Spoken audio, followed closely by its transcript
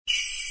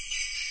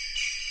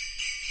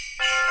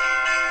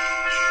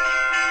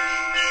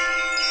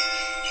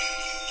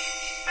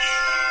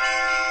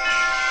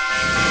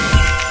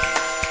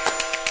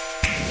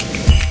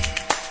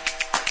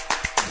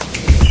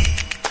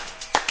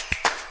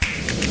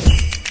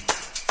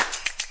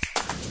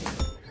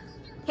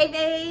Hey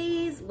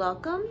babes,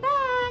 welcome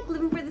back.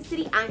 Living for the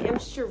City. I am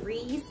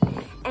Cherise,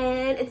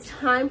 and it's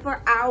time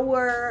for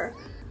our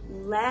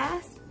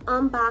last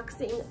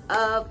unboxing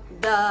of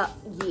the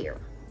year.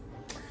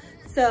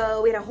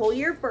 So we had a whole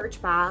year of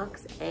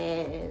Birchbox,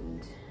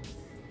 and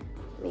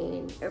I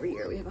mean, every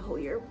year we have a whole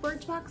year of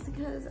Birchbox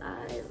because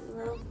I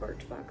love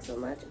Birchbox so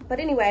much.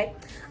 But anyway,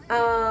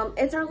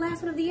 it's our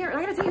last one of the year, and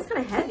I gotta tell you, it's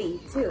kind of heavy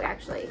too.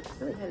 Actually,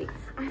 it's really heavy.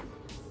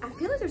 I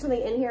feel like there's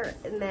something in here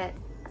in that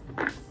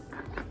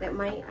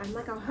might, I'm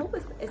like, I hope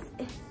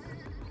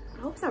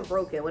it's not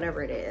broken,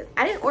 whatever it is.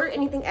 I didn't order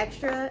anything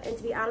extra, and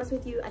to be honest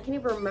with you, I can't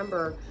even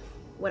remember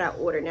what I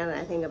ordered now that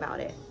I think about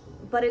it.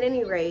 But at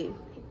any rate,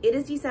 it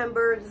is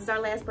December. This is our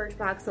last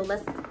Birchbox, so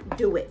let's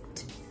do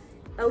it.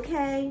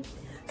 Okay?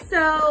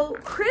 So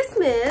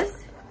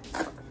Christmas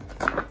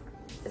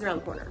is around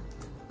the corner.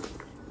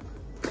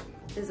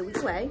 It's a week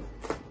away.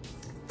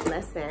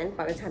 Less than,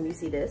 by the time you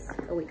see this,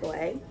 a week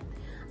away.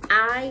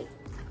 I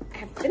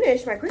have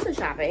finished my Christmas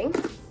shopping.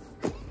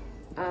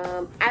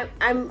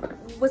 I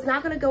was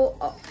not gonna go,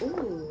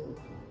 ooh,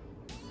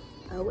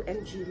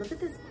 OMG, look at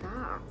this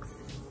box.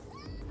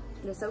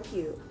 It is so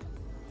cute.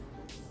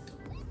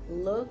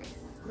 Look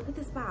at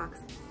this box.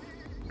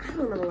 I don't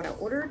remember what I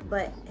ordered,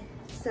 but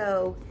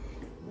so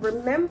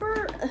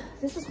remember,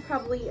 this was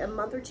probably a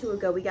month or two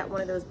ago, we got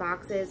one of those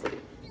boxes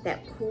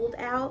that pulled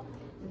out.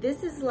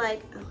 This is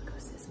like, oh, it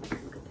goes this way,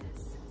 look at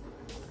this.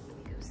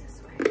 It goes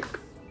this way.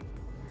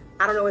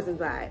 I don't know what's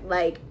inside.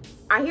 Like,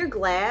 I hear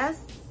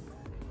glass,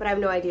 but I have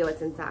no idea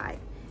what's inside.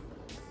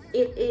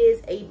 It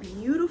is a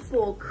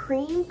beautiful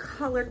cream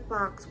colored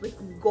box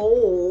with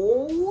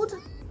gold,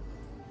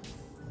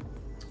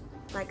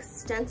 like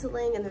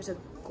stenciling, and there's a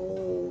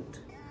gold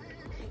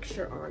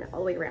picture on it all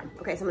the way around.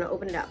 Okay, so I'm gonna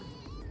open it up.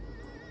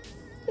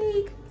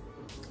 Peek.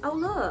 Oh,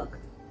 look.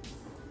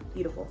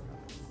 Beautiful.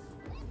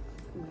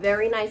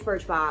 Very nice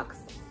Birchbox.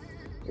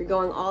 You're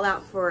going all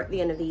out for the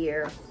end of the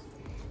year.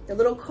 The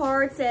little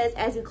card says,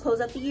 as we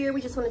close out the year,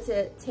 we just wanted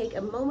to take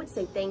a moment to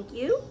say thank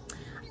you.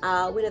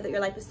 We know that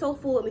your life is so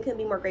full, and we couldn't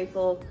be more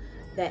grateful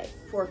that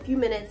for a few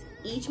minutes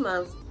each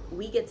month,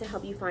 we get to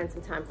help you find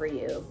some time for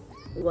you.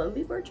 We wouldn't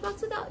be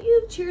Birchbox without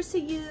you. Cheers to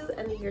you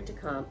and the year to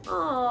come.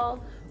 Aw,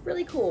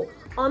 really cool.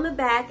 On the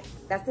back,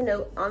 that's the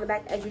note. On the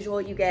back, as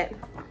usual, you get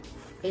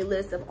a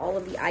list of all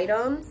of the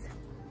items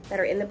that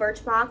are in the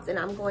Birchbox, and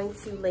I'm going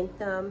to link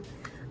them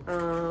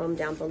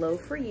down below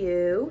for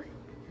you.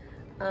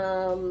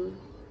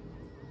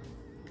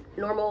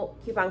 Normal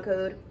coupon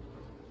code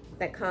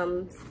that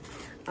comes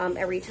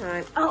every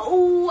time.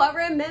 Oh, I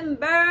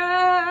remember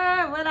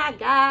what I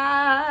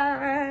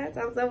got.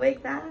 I'm so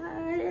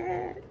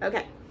excited.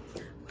 Okay,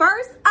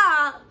 first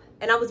up,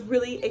 and I was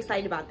really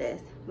excited about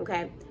this,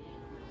 okay?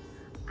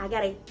 I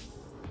got a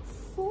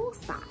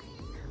full-size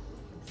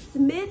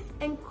Smith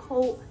 &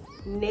 Colt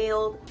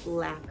nail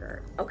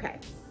lacquer. Okay,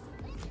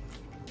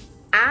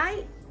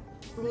 I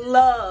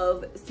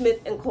love Smith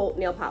 & Colt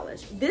nail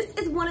polish. This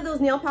is one of those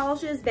nail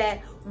polishes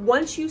that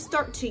once you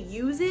start to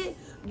use it,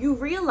 you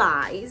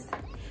realize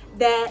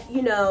that,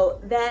 you know,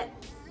 that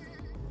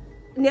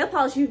nail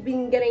polish you've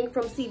been getting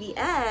from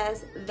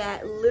CVS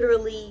that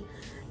literally,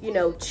 you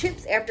know,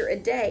 chips after a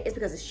day is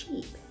because it's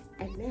cheap.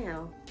 And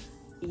now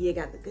you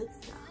got the good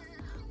stuff.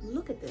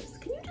 Look at this.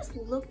 Can you just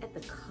look at the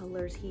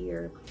colors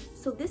here?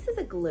 So this is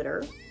a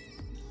glitter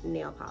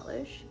nail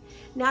polish.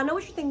 Now I know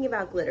what you're thinking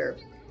about glitter.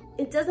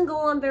 It doesn't go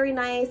on very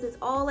nice. It's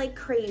all like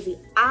crazy.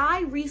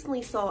 I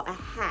recently saw a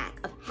hack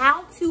of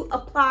how to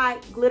apply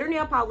glitter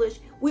nail polish.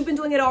 We've been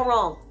doing it all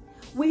wrong.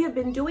 We have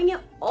been doing it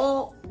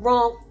all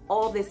wrong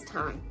all this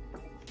time.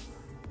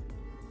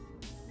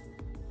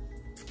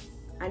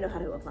 I know how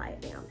to apply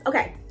it now.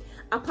 Okay,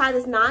 apply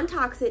this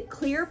non-toxic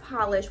clear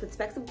polish with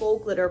specks of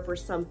gold glitter for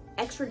some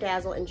extra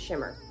dazzle and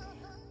shimmer.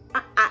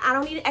 I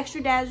don't need an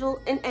extra dazzle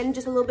and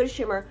just a little bit of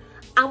shimmer.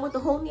 I want the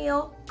whole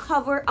nail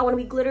covered. I want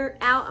to be glittered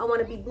out. I want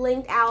to be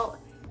blinged out.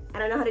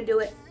 And I know how to do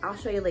it. I'll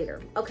show you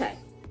later. Okay.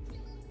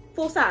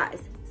 Full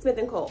size. Smith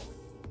 & Colt.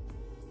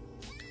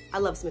 I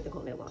love Smith &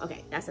 Colt nail polish.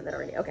 Okay. I said that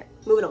already. Okay.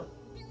 Moving on.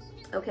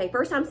 Okay.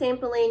 First I'm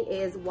sampling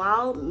is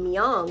Whal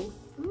Myung.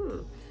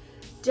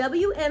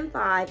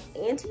 WM5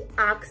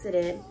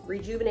 Antioxidant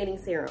Rejuvenating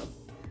Serum.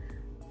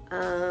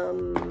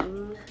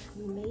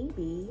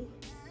 Maybe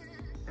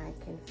I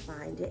can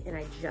find it. And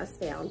I just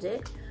found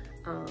it.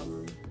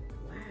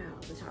 Wow,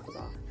 the top is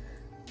off.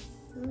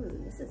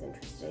 This is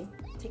interesting.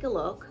 Take a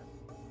look.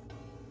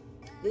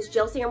 This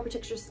gel serum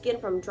protects your skin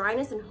from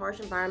dryness and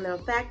harsh environmental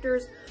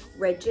factors.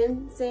 Red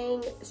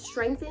ginseng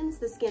strengthens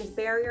the skin's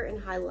barrier,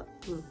 and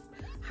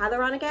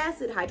hyaluronic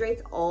acid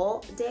hydrates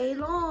all day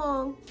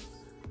long.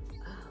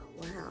 Oh,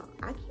 wow.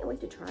 I can't wait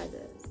to try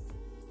this.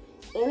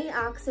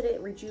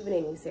 Antioxidant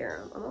rejuvenating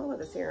serum. I'm all about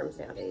the serums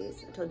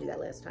nowadays. I told you that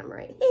last time,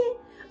 right?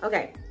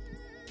 Okay.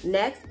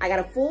 Next, I got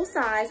a full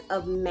size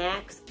of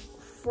MAC's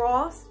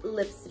Frost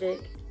Lipstick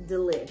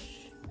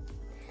Delish.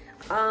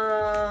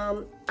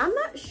 I'm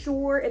not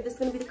sure if this is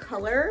gonna be the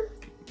color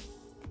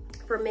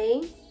for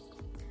me.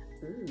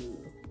 Ooh,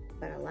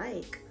 but I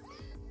like.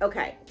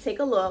 Okay, take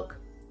a look.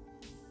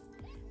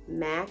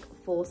 MAC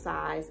Full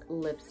Size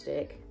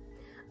Lipstick.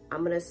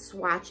 I'm gonna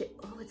swatch it.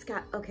 Oh, it's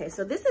got, okay,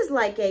 so this is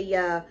like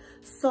a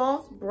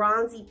soft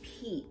bronzy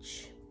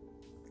peach.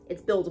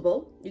 It's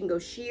buildable. You can go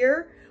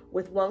sheer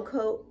with one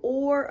coat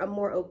or a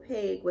more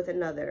opaque with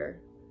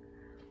another.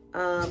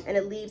 And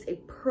it leaves a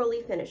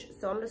pearly finish.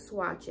 So I'm gonna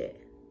swatch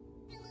it.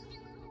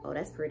 Oh,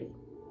 that's pretty.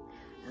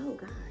 Oh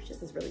gosh,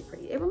 this is really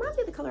pretty. It reminds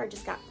me of the color I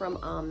just got from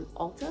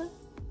Ulta.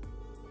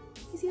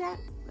 You see that?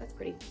 That's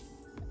pretty.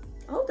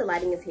 I hope the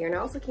lighting is here, and I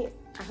also can't,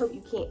 I hope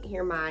you can't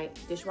hear my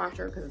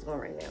dishwasher because it's going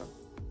right now.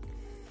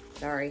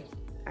 Sorry,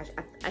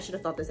 I should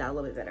have thought this out a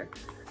little bit better.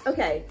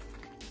 Okay,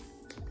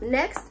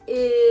 next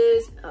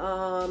is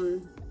a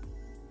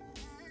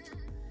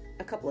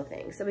couple of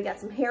things. So we got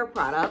some hair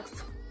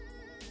products.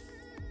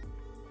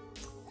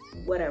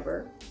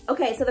 Whatever.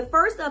 Okay, so the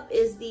first up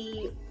is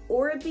the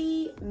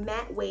ORIBE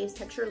Matte Waves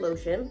Texture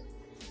Lotion.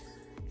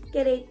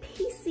 Get a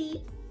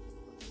piecey,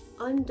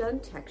 undone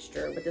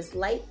texture with this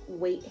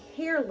lightweight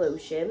hair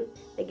lotion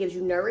that gives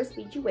you nourished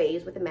beachy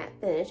waves with a matte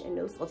finish and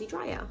no salty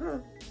dry out, huh?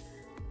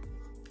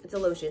 It's a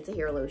lotion, it's a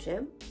hair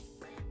lotion.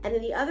 And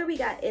then the other we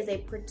got is a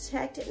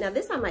protected, now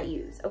this I might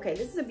use. Okay,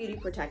 this is a beauty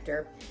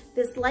protector.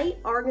 This light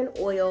argan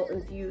oil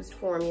infused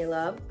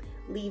formula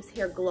leaves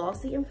hair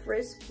glossy and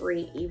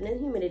frizz-free, even in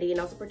humidity, and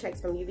also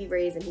protects from UV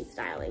rays and heat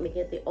styling,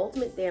 making it the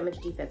ultimate damage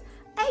defense.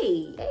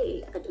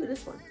 Hey, I could do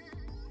this one.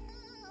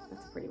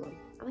 That's a pretty one.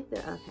 I like the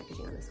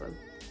packaging on this one.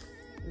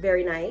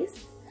 Very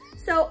nice.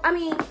 So, I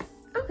mean,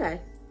 okay,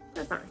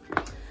 that's fine.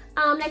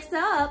 Next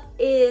up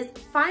is,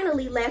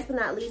 finally, last but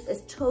not least,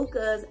 is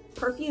TOCCA's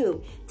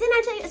perfume. Didn't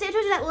I tell you? I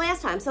told you that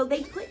last time. So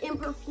they put in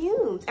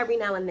perfumes every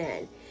now and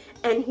then.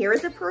 And here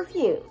is a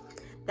perfume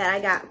that I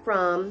got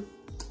from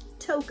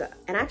TOCCA.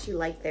 And I actually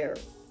like their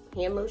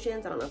hand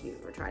lotions. I don't know if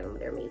you've ever tried them, but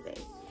they're amazing.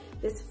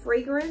 This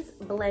fragrance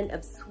blend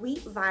of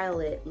sweet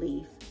violet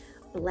leaf,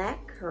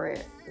 black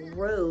currant,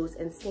 rose,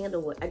 and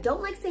sandalwood. I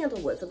don't like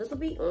sandalwood, so this will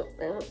be,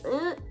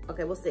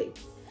 okay, we'll see.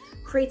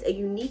 Creates a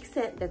unique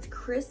scent that's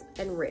crisp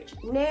and rich.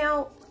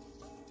 Now,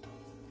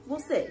 we'll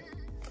see.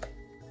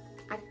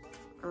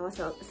 Oh,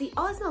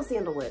 I smell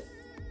sandalwood.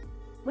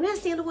 When it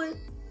has sandalwood,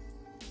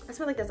 I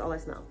smell like that's all I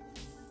smell.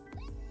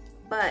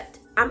 But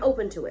I'm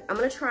open to it. I'm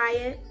gonna try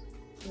it.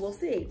 We'll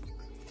see.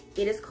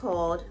 It is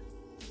called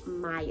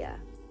Maya.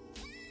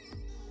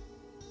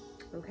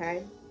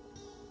 Okay.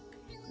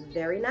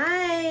 Very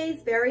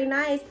nice, very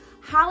nice.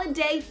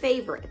 Holiday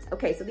favorites.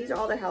 Okay, so these are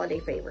all the holiday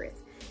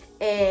favorites.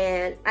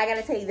 And I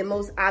gotta tell you,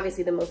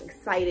 obviously the most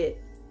excited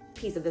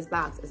piece of this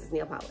box is this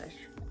nail polish.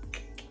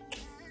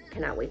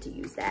 Cannot wait to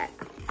use that.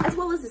 As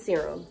well as the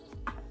serum.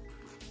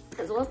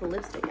 As well as the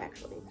lipstick,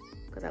 actually,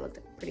 because that looked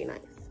pretty nice.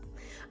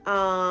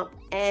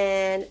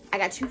 And I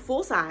got 2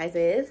 full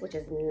sizes, which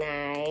is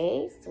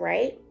nice,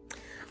 right?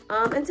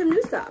 And some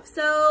new stuff.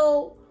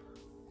 So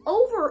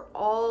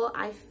overall,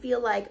 I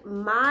feel like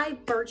my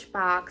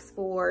Birchbox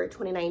for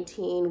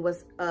 2019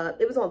 was,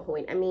 it was on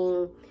point. I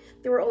mean,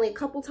 there were only a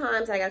couple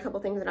times that I got a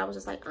couple things that I was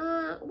just like,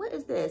 what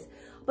is this?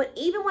 But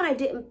even when I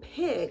didn't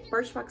pick,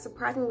 Birchbox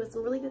surprised me with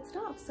some really good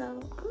stuff.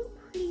 So I'm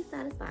pretty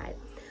satisfied.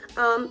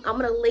 I'm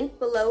gonna link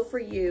below for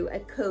you a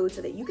code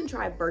so that you can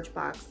try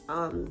Birchbox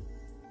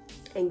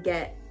and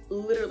get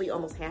literally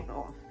almost half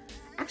off.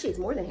 Actually, it's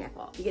more than half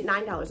off. You get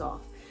 $9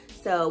 off.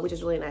 So, which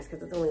is really nice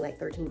because it's only like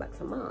 13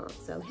 bucks a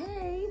month. So,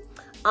 hey,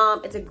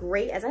 it's a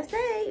great, as I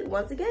say,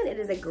 once again, it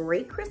is a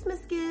great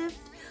Christmas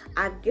gift.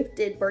 I've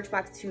gifted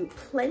Birchbox to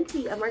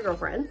plenty of my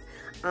girlfriends,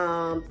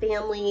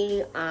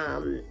 family,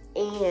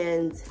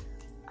 and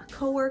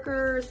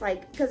coworkers,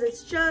 like, because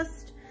it's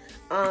just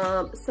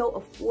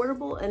so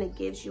affordable, and it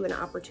gives you an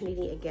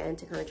opportunity again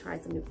to kind of try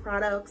some new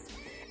products,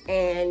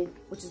 and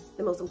which is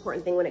the most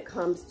important thing when it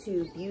comes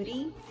to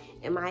beauty,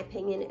 in my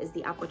opinion, is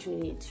the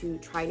opportunity to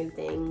try new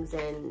things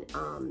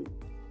and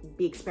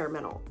be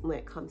experimental when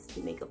it comes to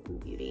makeup and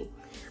beauty.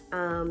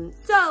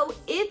 So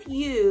if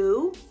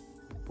you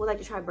would like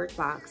to try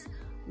Birchbox,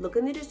 look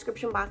in the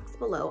description box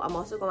below. I'm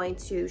also going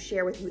to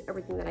share with you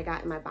everything that I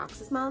got in my box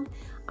this month.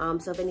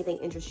 So if anything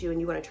interests you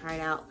and you want to try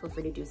it out, feel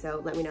free to do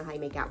so. Let me know how you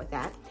make out with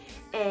that.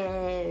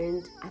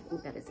 And I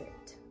think that is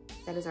it.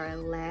 That is our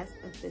last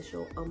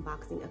official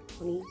unboxing of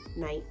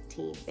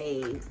 2019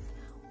 faves.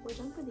 We're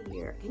done for the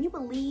year. Can you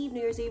believe New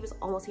Year's Eve is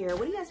almost here?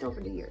 What are you guys doing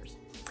for New Year's?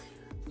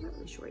 I'm not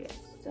really sure yet,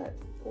 but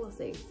we'll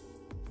see.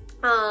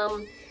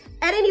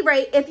 At any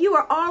rate, if you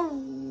are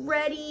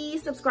already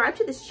subscribed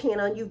to this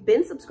channel and you've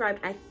been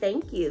subscribed, I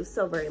thank you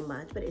so very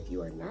much. But if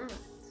you are not,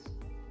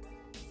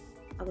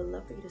 I would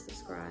love for you to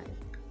subscribe.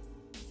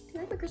 Do you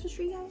like my Christmas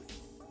tree, guys?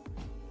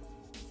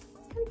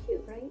 It's kind of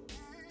cute, right?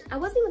 I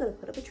wasn't even gonna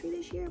put up a tree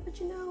this year, but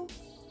you know,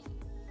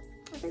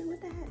 I figured,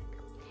 what the heck?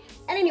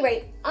 At any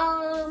rate,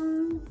 I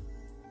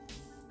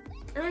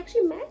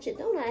actually match it,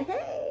 don't I?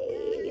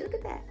 Hey, look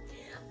at that.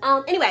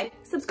 Anyway,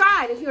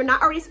 subscribe. If you're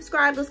not already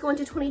subscribed, let's go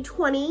into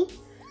 2020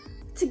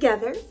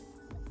 together.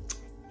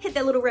 Hit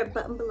that little red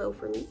button below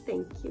for me.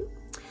 Thank you.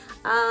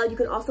 You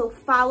can also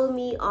follow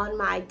me on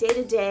my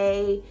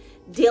day-to-day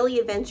daily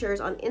adventures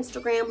on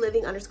Instagram,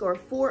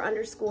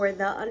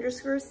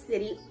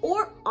 living_for_the_city,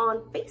 or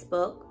on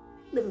Facebook,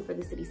 Living for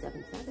the City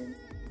 77.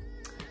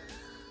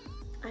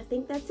 I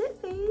think that's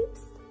it, faves.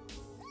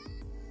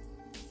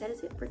 That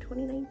is it for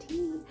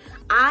 2019.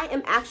 I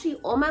am actually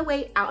on my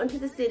way out into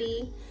the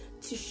city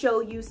to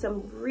show you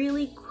some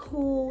really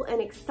cool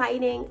and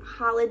exciting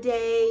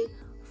holiday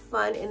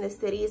fun in the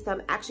city. So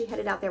I'm actually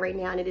headed out there right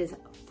now, and it is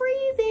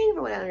freezing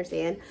from what I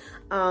understand.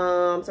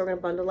 So we're gonna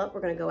bundle up,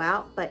 we're gonna go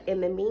out. But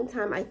in the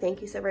meantime, I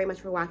thank you so very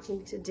much for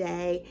watching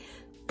today.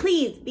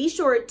 Please be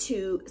sure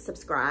to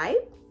subscribe,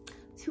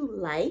 to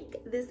like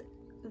this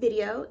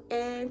video,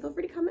 and feel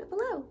free to comment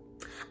below.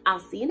 I'll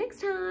see you next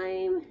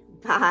time.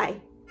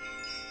 Bye.